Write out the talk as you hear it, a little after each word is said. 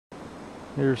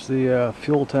Here's the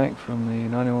fuel tank from the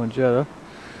 91 Jetta.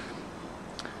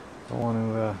 I want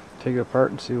to take it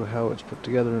apart and see how it's put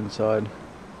together inside.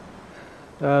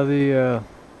 The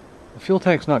fuel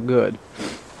tank's not good.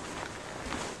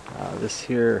 This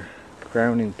here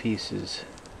grounding piece is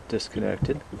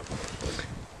disconnected.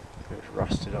 It's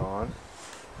rusted on.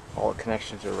 All the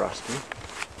connections are rusty.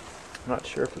 I'm not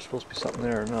sure if there's supposed to be something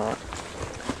there or not.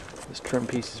 This trim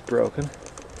piece is broken.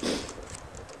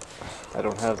 I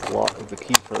don't have the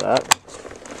key for that.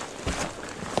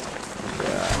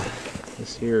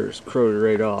 This here is corroded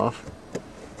right off.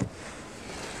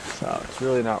 So it's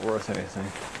really not worth anything.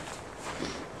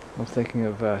 I'm thinking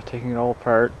of taking it all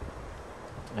apart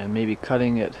and maybe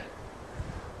cutting it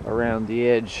around the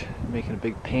edge, making a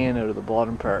big pan out of the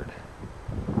bottom part.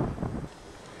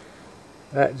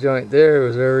 That joint there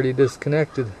was already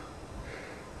disconnected.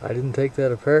 I didn't take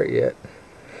that apart yet.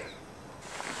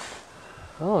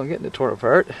 Oh, I'm getting it torn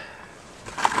apart.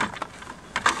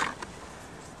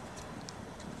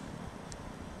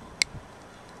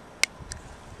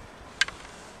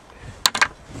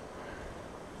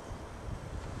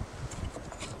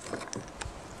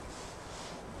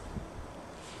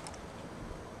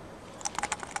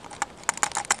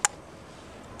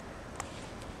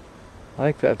 I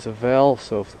think that's a valve,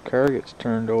 so if the car gets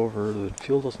turned over, the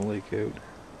fuel doesn't leak out.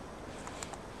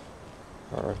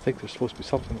 Or I think there's supposed to be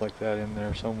something like that in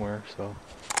there somewhere, so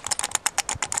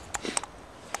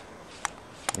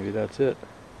maybe that's it.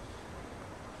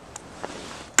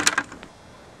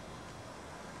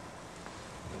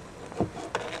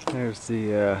 There's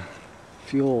the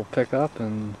fuel pickup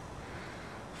and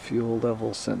fuel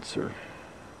level sensor.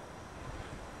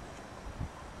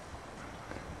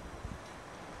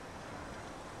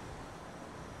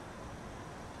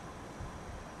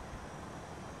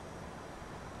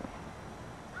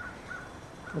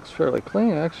 Looks fairly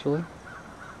clean actually,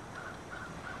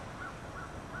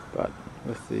 but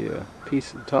with the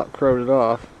piece at the top corroded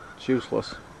off, it's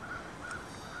useless.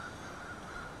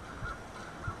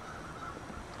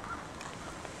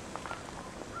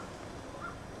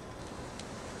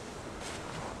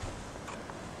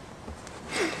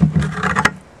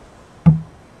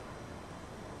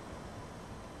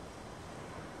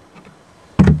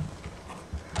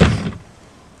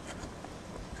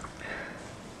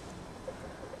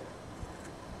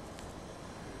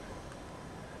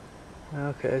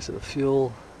 Okay, so the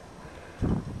fuel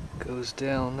goes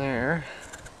down there,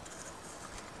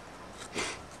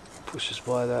 pushes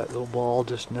by that little ball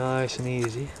just nice and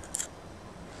easy.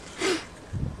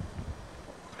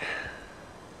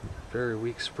 Very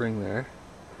weak spring there.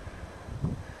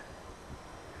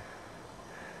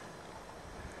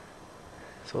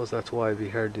 So that's why it'd be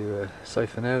hard to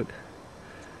siphon out.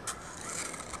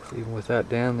 Even with that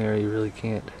down there, you really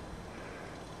can't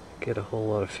get a whole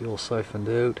lot of fuel siphoned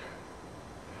out.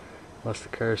 Unless the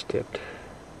car's tipped.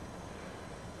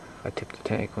 I tipped the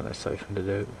tank when I siphoned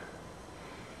it out.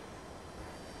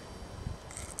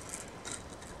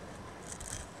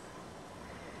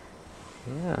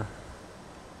 Yeah.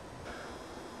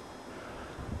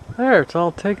 There, it's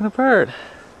all taken apart.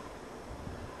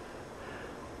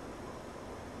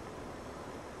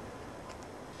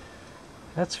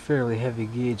 That's fairly heavy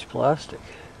gauge plastic.